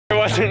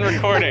wasn't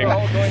recording.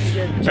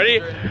 Ready?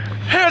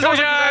 Hey, what's up,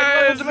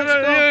 guys?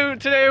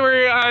 Today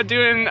we're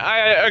doing.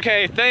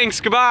 Okay, thanks.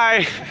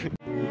 Goodbye.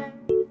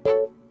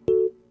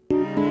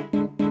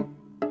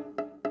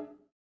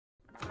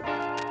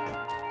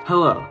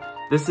 Hello.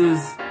 This is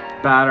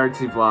Bad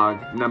Artsy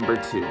Vlog number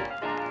 2.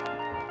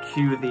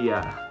 Cue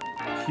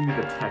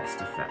the text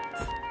effect.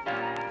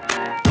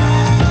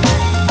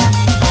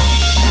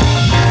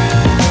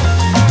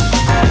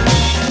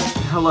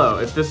 Hello,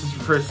 if this is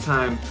your first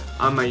time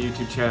on my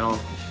YouTube channel,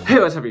 hey,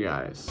 what's up, you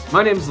guys?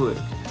 My name's Luke,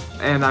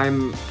 and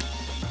I'm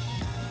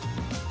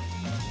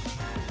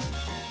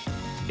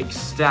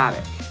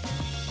ecstatic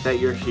that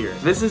you're here.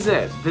 This is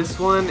it. This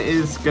one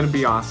is gonna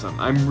be awesome.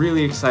 I'm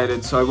really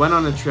excited. So I went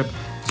on a trip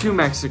to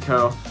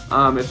Mexico.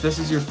 If this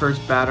is your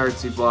first Bad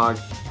Artsy Vlog,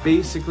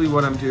 basically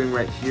what I'm doing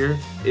right here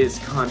is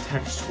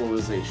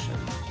contextualization.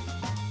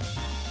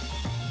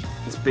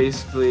 It's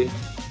basically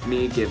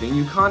me giving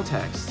you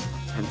context.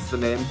 Hence the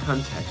name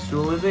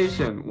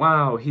contextualization.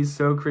 Wow, he's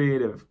so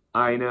creative.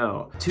 I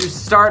know. To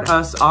start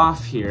us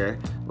off here,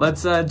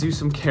 let's do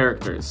some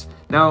characters.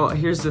 Now,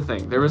 here's the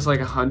thing. There was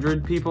like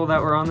 100 people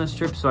that were on this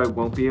trip, so I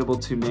won't be able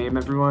to name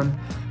everyone.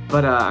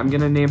 But I'm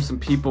gonna name some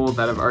people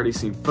that I've already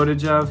seen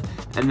footage of,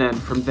 and then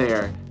from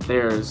there,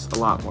 there's a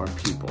lot more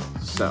people.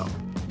 So,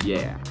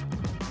 yeah.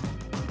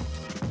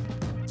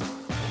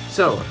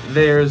 So,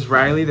 there's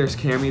Riley, there's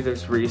Cammy,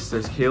 there's Reese,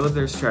 there's Caleb,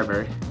 there's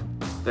Trevor.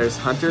 There's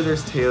Hunter,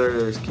 there's Taylor,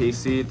 there's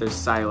Casey, there's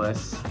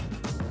Silas.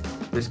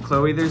 There's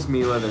Chloe, there's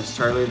Mila, there's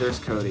Charlie, there's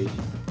Cody.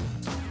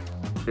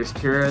 There's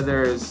Kira,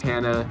 there's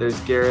Hannah, there's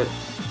Garrett,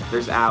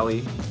 there's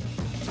Allie.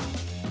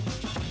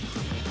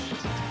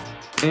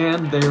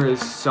 And there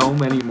is so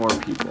many more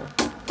people.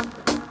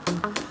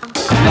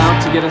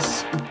 Now to get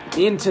us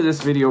into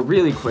this video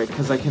really quick,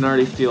 because I can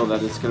already feel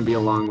that it's going to be a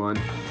long one.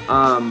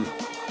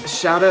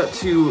 Shout out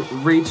to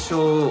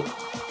Rachel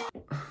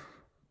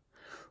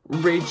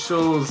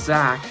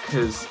Zach,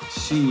 because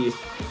she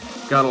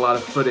got a lot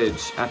of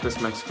footage at this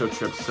Mexico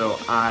trip, so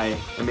I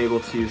am able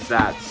to use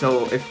that.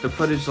 So if the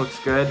footage looks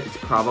good, it's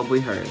probably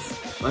hers.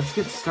 Let's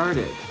get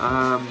started.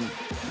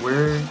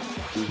 Where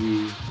do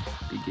we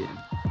begin?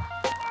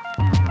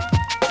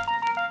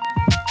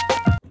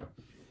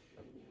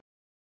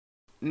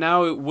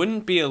 Now, it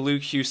wouldn't be a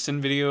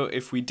Luke-Huston video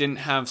if we didn't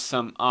have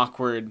some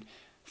awkward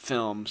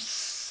film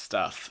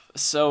stuff.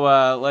 So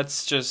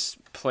let's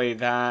just play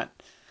that.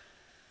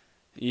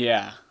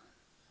 Yeah.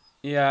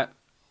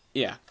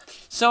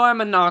 So I'm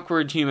an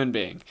awkward human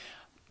being.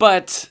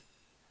 But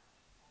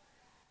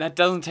that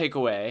doesn't take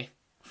away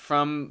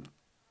from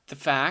the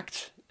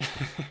fact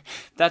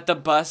that the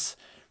bus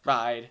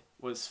ride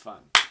was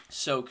fun.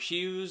 So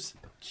cue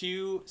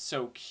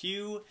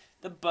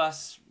the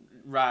bus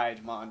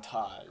ride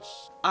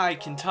montage. I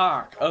can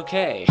talk,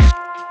 okay.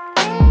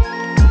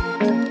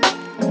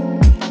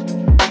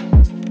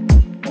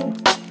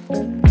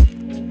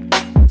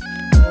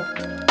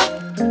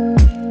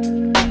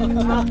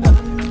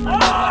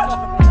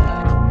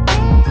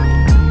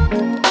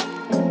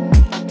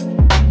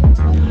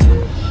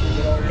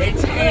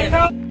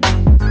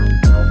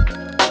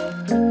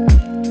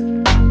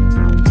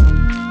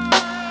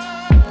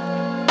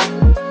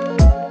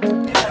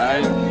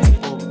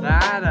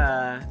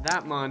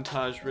 That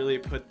montage really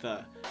put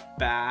the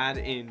bad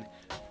in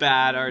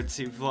Bad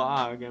Artsy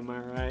Vlog, am I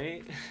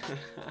right?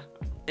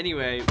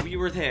 Anyway, we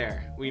were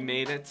there. We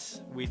made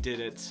it. We did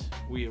it.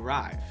 We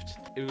arrived.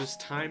 It was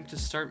time to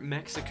start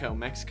Mexico.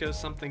 Mexico's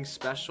something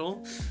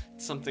special.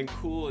 It's something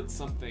cool. It's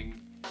something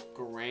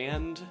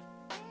grand.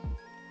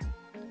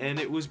 And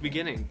it was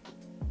beginning.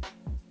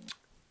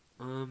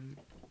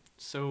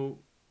 So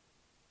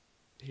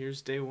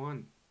here's day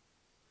one.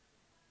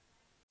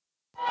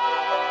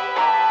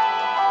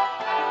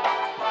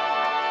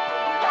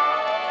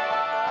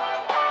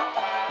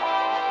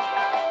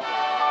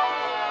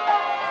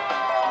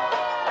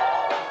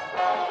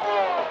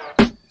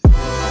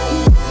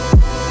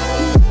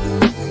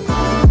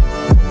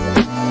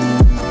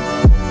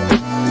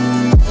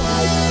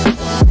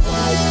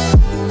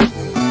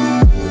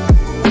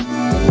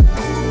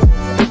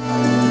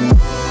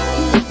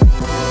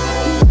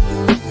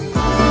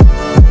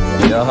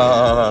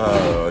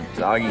 Yo,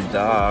 doggy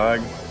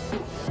dog.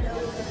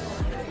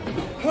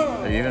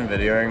 Are you even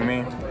videoing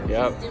me?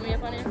 Yep. Do me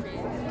up on your face.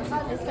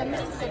 Is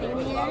somebody sitting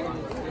here?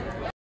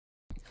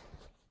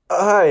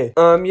 Hi.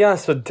 Yeah,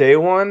 so day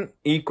one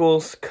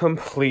equals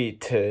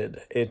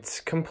completed.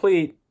 It's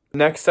complete.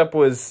 Next up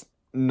was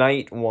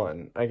night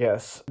one, I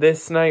guess.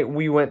 This night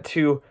we went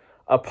to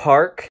a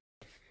park.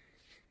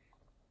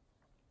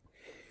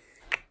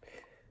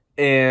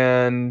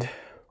 And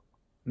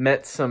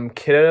met some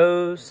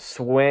kiddos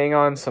swaying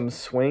on some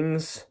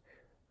swings.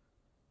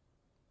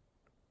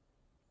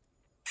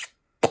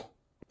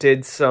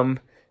 Did some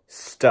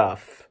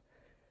stuff.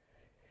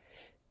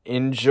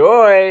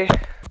 Enjoy!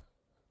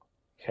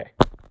 Okay.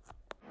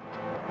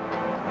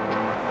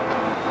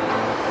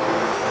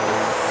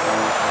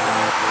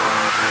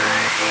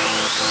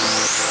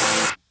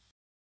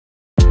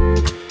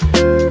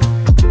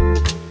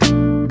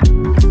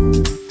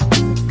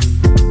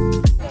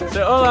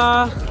 So, hola!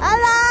 Hola.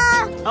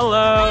 Hola.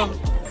 Hello.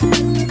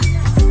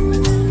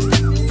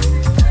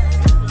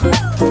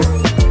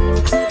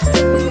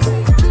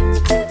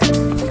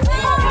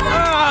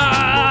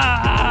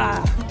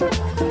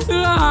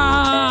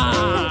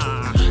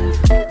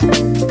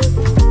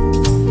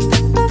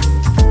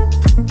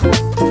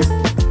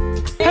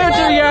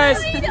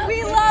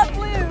 We love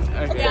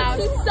Luke. Okay.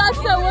 He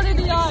sucks at one of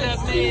the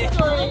odds.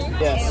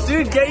 Yes.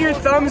 Dude, get your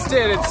thumbs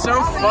in. It's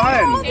so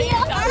fun.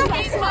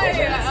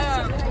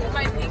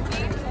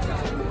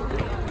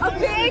 A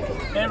pig?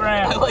 Hey,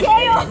 Ryan.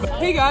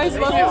 Hey guys,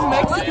 welcome to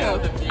Mexico.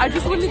 I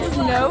just wanted to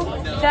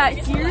know that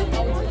here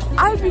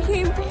I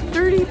became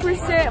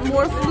 30%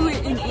 more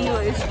fluent in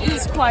English. It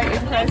is quite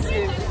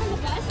impressive.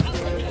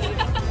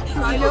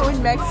 I know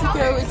in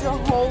Mexico it's a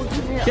whole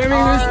different Kimmy,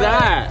 who's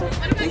that?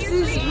 This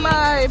is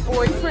my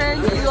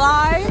boyfriend,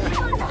 Eli.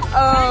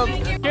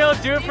 Gail,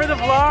 do it for the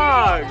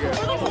vlog!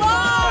 For the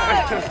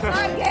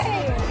vlog!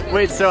 Okay.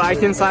 Wait, so I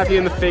can slap you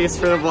in the face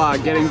for the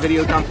vlog, getting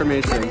video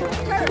confirmation.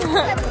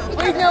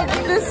 Wait, no,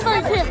 this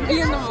part can't be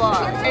in the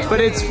vlog. But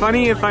it's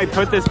funny if I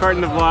put this part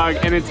in the vlog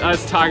and it's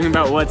us talking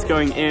about what's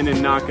going in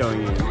and not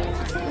going in.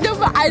 No,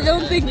 but I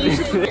don't think you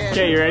should be.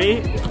 Okay, you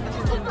ready?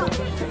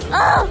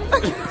 Oh!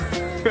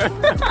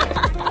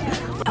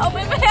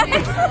 Open my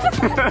eyes!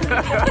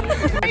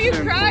 Are you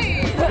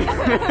crying? I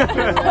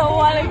don't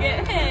want to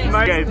get hit.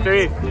 Okay,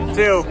 3,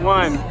 2,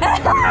 1.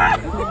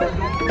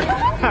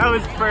 That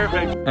was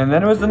perfect. And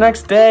then it was the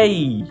next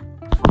day.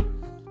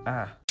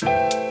 Ah.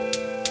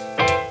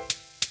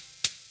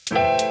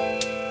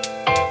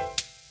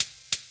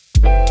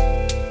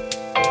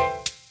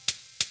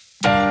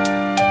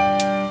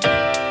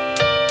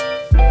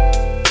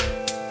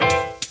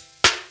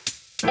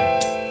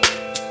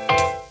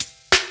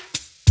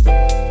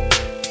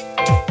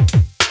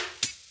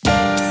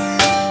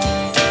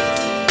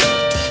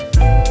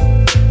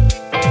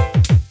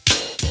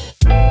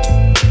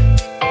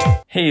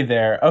 Hey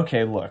there.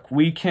 Okay, look,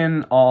 we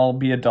can all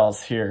be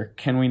adults here.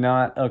 Can we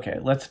not? Okay,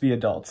 let's be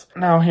adults.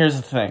 Now, here's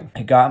the thing.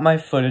 I got my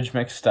footage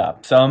mixed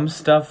up. Some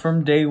stuff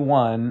from day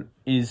 1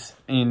 is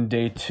in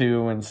day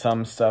 2, and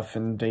some stuff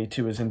in day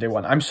 2 is in day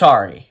 1. I'm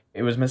sorry.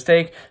 It was a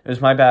mistake. It was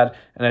my bad,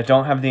 and I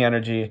don't have the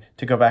energy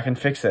to go back and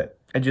fix it.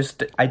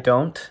 I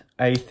don't.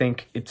 I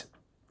think it's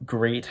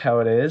great how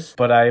it is,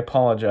 but I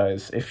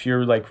apologize. If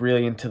you're, like,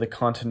 really into the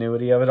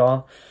continuity of it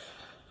all,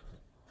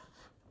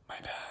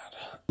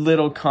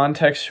 little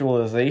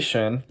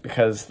contextualization,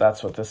 because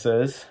that's what this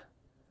is.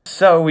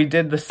 So we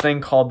did this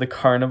thing called the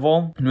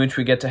carnival, in which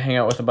we get to hang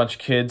out with a bunch of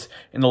kids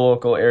in the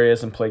local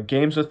areas and play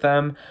games with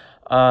them.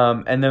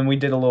 And then we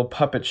did a little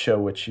puppet show,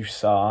 which you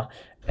saw.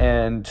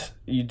 And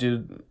you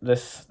do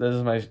this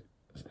is my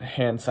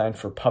hand sign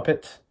for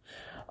puppet.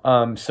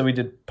 So we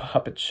did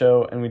puppet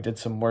show and we did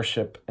some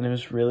worship, and it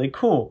was really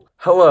cool.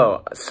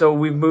 Hello. So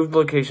we've moved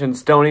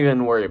locations. Don't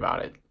even worry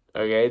about it.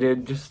 Okay,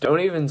 dude, just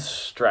don't even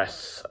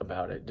stress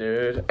about it,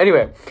 dude.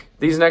 Anyway,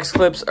 these next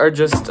clips are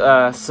just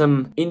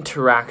some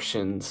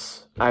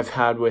interactions I've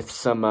had with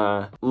some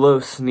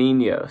los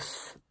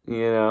niños,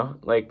 you know,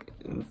 like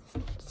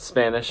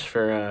Spanish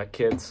for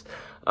kids.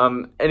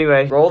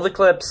 Anyway, roll the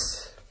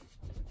clips.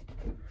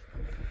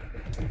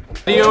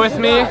 Are you with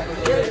me?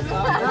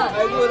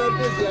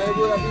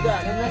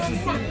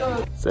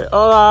 Say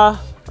hola.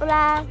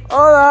 Hola.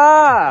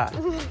 Hola.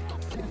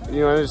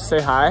 You want to just say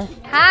hi?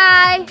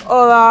 Hi.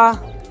 Hola.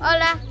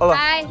 Hola. Hola.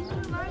 Hi.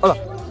 Hola.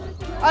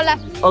 Hola.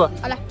 Hola.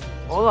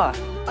 Hola. Hola.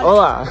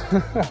 Hola.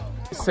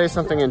 Say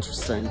something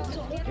interesting.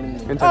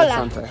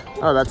 Interesante.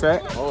 Oh, that's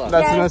it? Hola.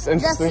 That's the most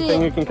interesting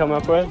thing you can come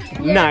up with?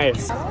 Yeah.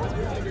 Nice. No.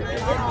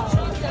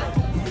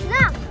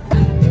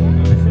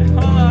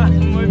 Hola.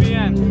 Muy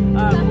bien.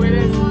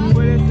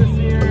 Puedes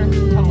decir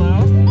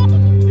hello?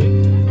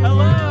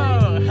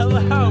 Hello.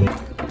 Hello.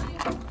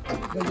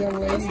 The young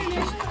lady,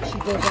 she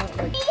goes out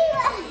like...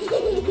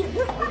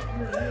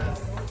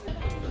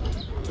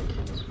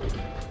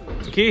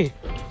 Aquí.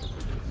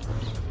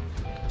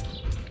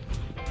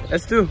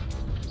 Let's do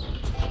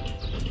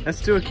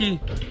aquí.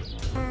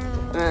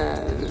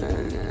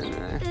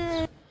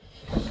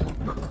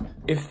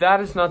 If that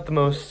is not the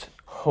most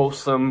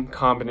wholesome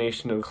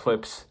combination of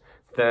clips,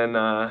 then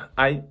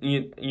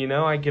you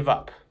know, I give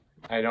up.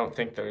 I don't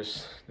think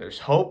there's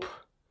hope.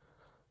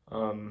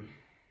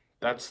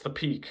 That's the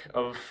peak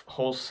of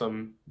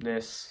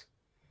wholesomeness.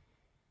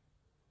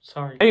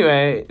 Sorry.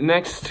 Anyway,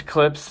 next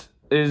clips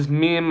is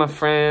me and my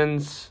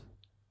friends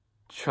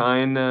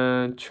trying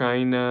to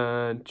drive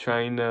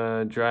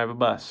a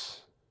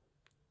bus.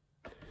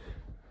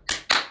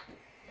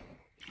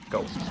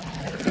 Go.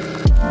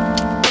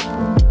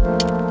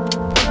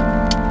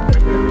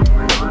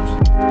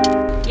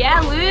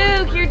 Yeah,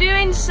 Luke, you're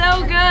doing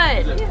so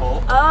good.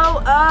 Oh.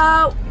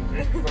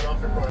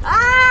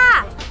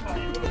 Ah!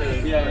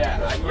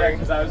 Yeah,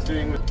 because I was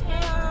doing with...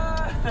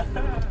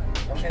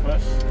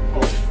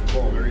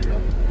 Oh, there you go.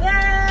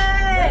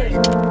 Yay!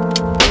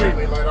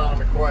 Completely let on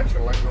the clutch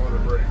and let go of the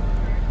brake.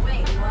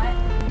 Wait, what?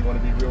 You want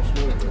to be real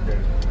smooth, okay?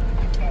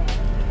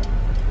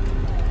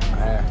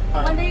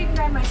 One day you can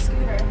ride my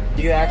scooter.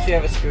 Do you actually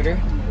have a scooter?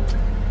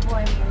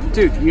 before me.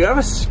 Dude, you have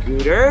a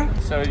scooter?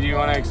 So do you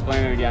want to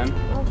explain it again?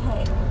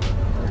 Okay.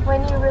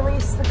 When you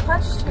release the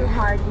clutch too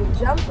hard, you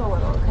jump a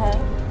little, okay?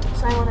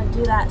 So I want to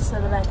do that so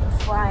that I can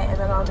fly, and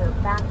then I'll do a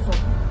backflip.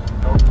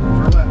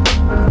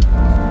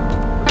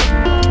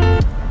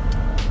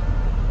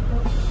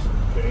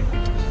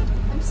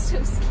 I'm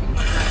so scared.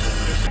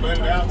 Just let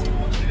it out.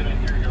 Once you get in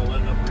here, you're gonna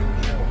let it up real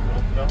chill.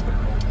 Don't dump it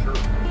or it'll jerk.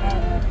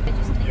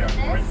 Yeah,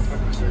 right. Put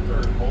the center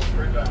and hold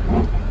straight back.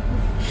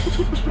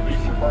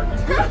 Release your parking.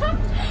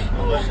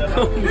 Don't let that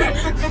out.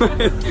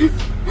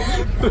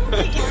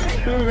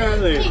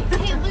 Really?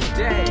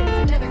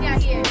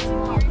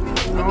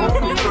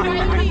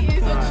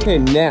 Okay,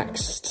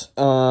 next,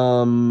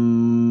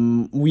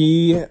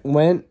 we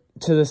went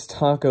to this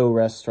taco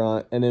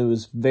restaurant and it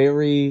was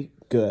very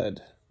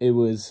good. It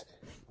was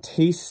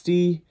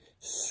tasty,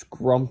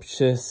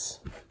 scrumptious,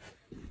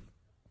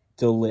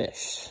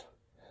 delish.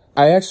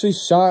 I actually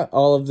shot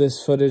all of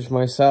this footage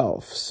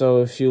myself,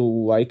 so if you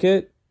like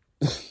it,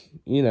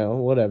 you know,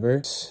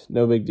 whatever.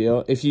 No big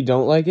deal. If you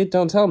don't like it,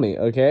 don't tell me,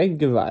 okay?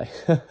 Goodbye.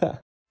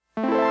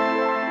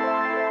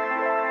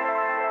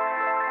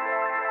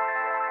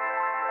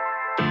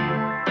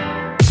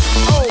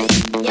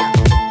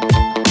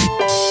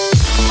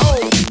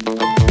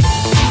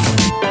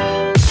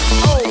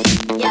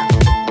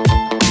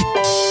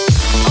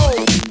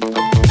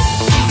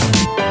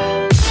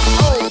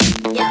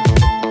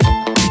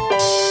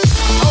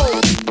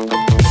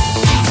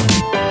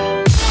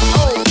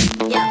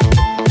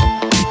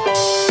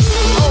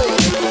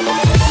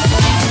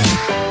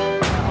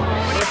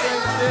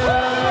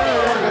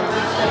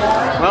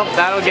 Well,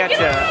 that'll get you.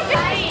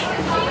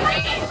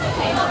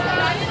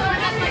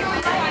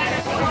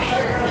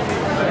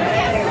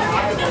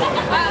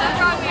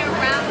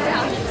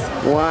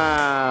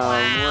 Wow,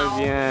 muy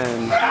bien.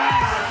 You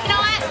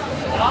know what?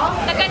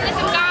 The goodness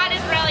of God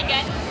is really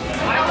good.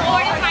 The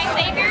Lord is my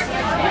Savior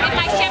and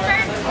my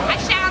Shepherd. I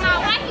shall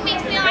not want. He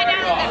makes me lie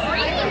down in the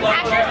green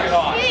pastures.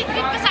 He leads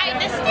me beside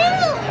the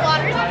still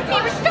waters. He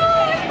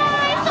restores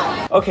my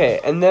soul. Okay,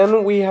 and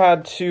then we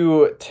had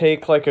to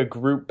take like a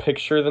group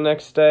picture the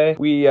next day.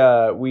 We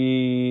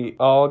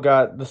all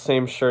got the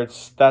same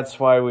shirts. That's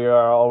why we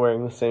are all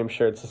wearing the same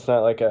shirts. It's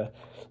not like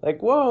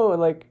whoa,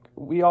 like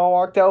we all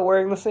walked out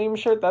wearing the same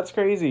shirt. That's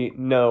crazy.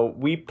 No,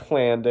 we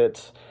planned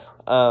it.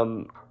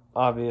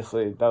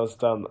 Obviously that was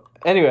dumb.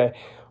 Anyway,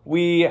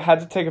 we had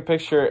to take a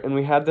picture and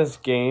we had this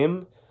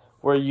game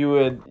where you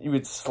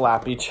would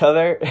slap each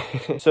other.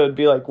 So it'd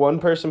be like one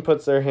person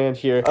puts their hand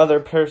here, other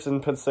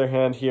person puts their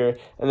hand here,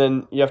 and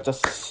then you have to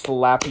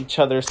slap each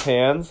other's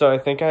hands. So I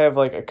think I have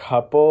like a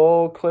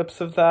couple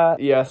clips of that.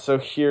 Yeah, so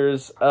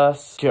here's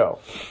us. Go.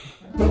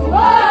 Okay,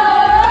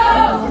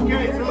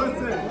 so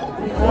listen.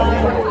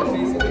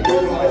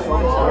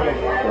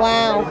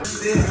 Wow.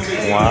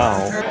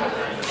 Wow.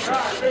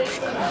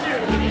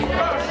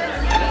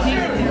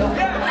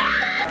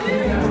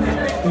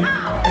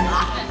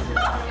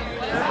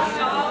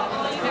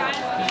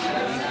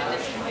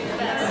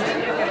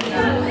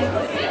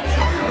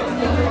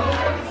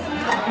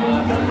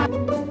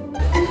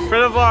 For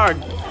the vlog.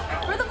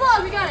 For the vlog,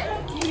 we got it.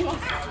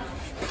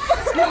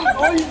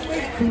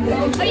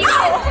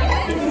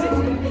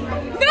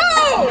 No!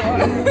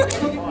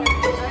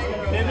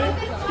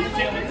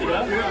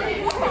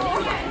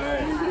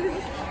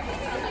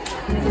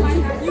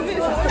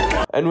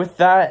 And with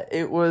that,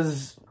 it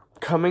was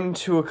coming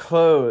to a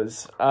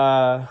close.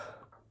 I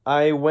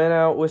went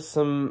out with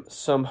some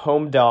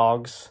home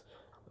dogs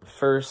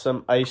for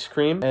some ice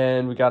cream,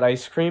 and we got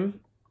ice cream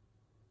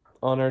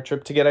on our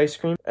trip to get ice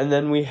cream. And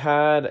then we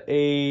had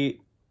a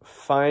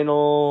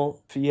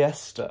final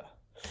fiesta.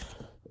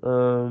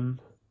 And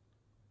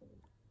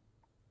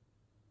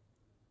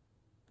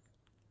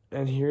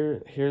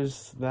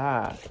here's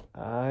that.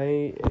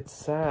 It's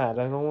sad.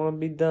 I don't want to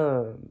be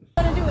done.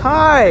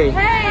 Hi! Hey!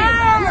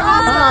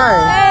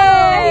 Hi!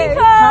 Hey!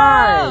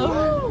 Hi!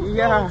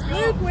 Yeah.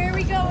 Luke, where are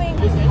we going?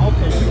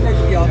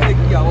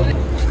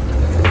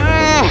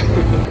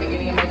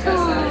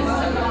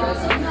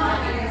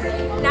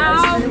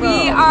 Now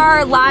we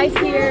are live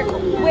here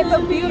with a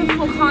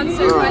beautiful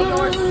concert by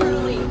yours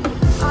truly.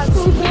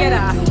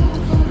 Together.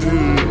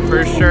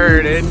 For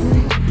sure, dude.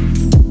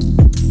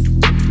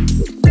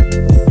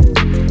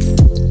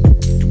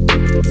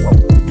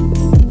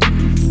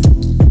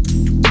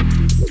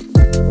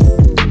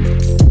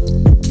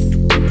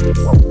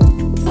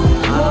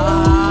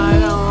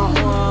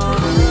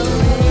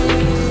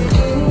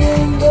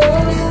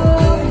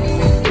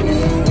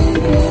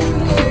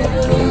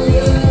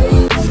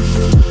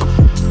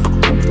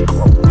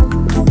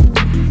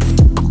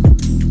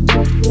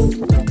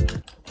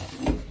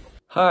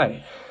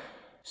 Hi.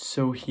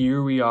 So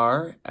here we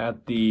are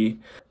at the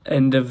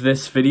end of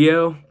this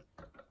video.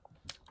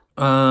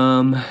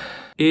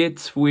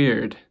 It's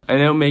weird. I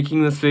know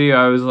making this video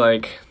I was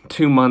like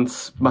 2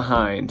 months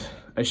behind.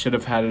 I should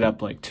have had it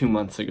up like 2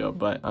 months ago,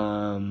 but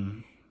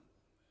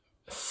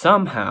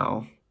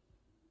somehow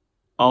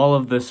all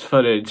of this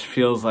footage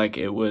feels like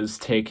it was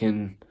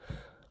taken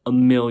a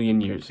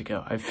million years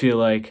ago. I feel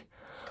like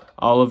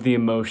all of the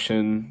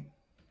emotion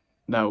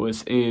that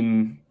was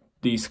in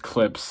these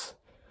clips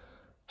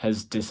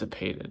has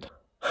dissipated.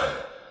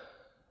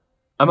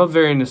 I'm a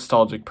very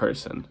nostalgic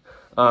person.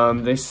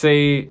 They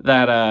say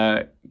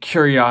that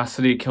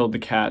curiosity killed the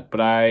cat, but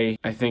I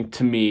think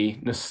to me,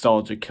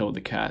 nostalgia killed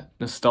the cat.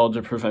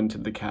 Nostalgia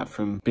prevented the cat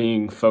from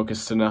being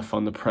focused enough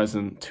on the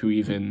present to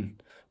even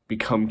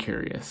become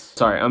curious.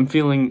 Sorry, I'm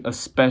feeling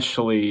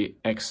especially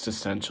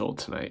existential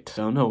tonight.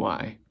 Don't know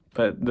why,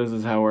 but this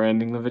is how we're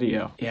ending the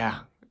video. Yeah,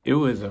 it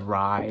was a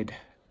ride.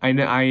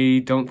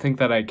 I don't think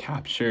that I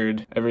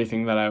captured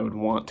everything that I would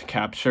want to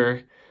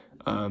capture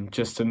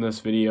just in this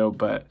video,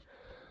 but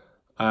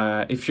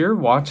if you're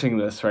watching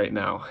this right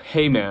now,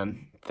 hey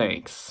man,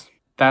 thanks.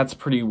 That's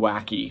pretty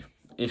wacky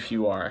if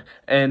you are.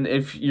 And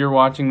if you're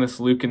watching this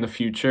Luke in the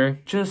future,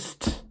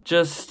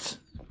 just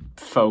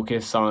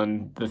focus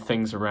on the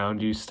things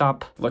around you.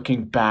 Stop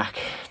looking back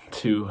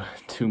to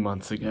 2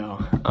 months ago.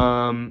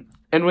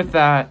 And with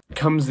that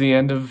comes the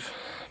end of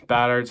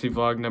Bad Artsy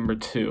vlog number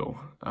 2.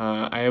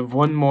 I have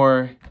one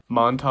more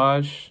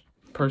montage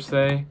per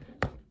se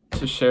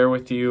to share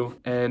with you,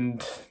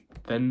 and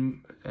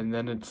then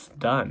it's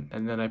done.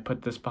 And then I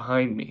put this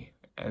behind me,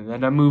 and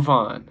then I move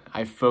on.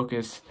 I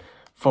focus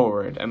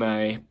forward, and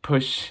I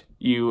push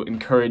you,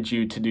 encourage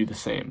you to do the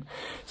same.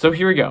 So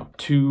here we go,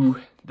 to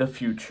the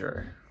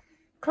future.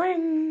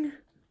 Cling!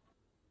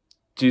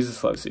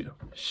 Jesus loves you.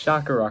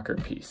 Shaka rocker,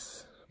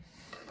 peace.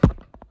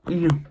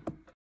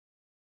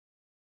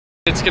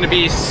 It's gonna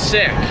be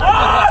sick.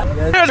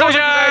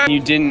 You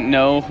didn't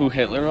know who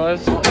Hitler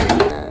was? I'm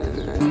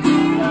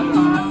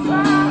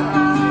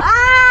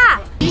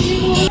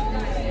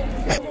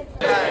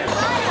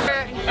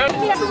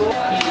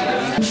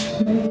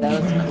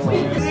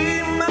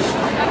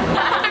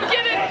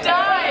gonna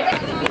die.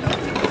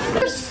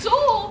 Your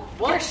soul.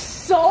 What? Your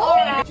soul?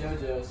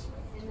 JoJo's.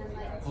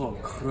 Oh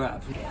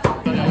crap.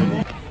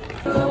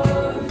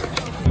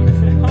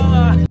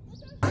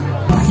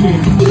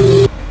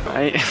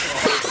 Right.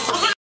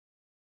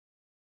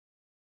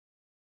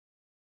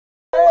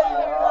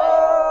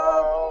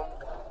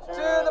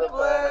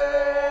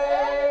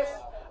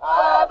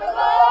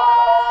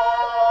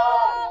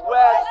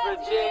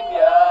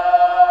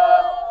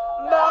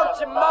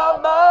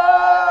 Mama!